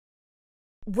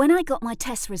When I got my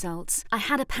test results, I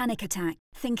had a panic attack,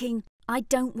 thinking, I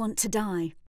don't want to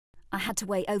die. I had to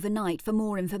wait overnight for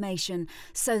more information,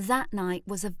 so that night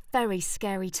was a very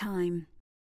scary time.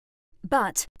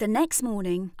 But the next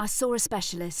morning, I saw a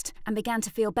specialist and began to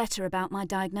feel better about my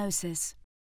diagnosis.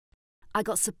 I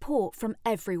got support from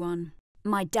everyone.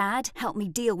 My dad helped me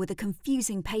deal with the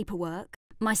confusing paperwork,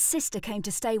 my sister came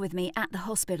to stay with me at the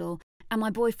hospital, and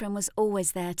my boyfriend was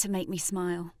always there to make me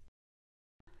smile.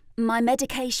 My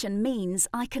medication means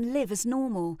I can live as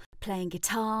normal, playing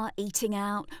guitar, eating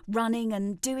out, running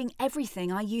and doing everything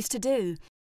I used to do.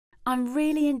 I'm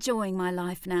really enjoying my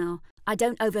life now. I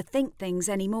don't overthink things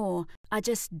anymore. I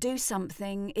just do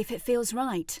something if it feels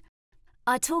right.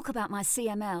 I talk about my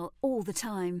CML all the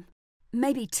time.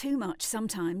 Maybe too much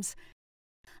sometimes.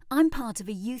 I'm part of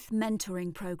a youth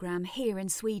mentoring program here in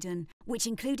Sweden, which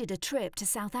included a trip to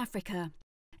South Africa.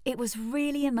 It was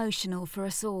really emotional for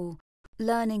us all,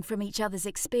 learning from each other's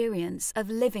experience of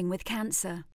living with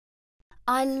cancer.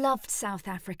 I loved South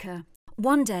Africa.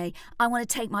 One day, I want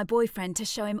to take my boyfriend to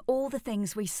show him all the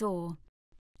things we saw.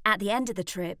 At the end of the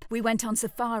trip, we went on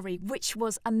safari, which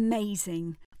was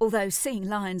amazing, although seeing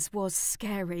lions was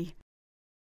scary.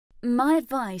 My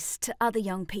advice to other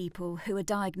young people who are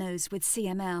diagnosed with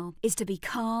CML is to be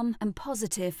calm and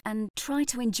positive and try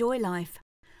to enjoy life.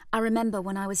 I remember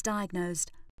when I was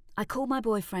diagnosed, I called my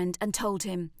boyfriend and told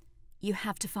him, "You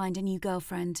have to find a new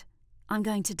girlfriend. I'm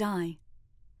going to die."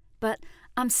 But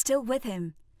I'm still with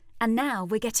him, and now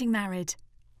we're getting married.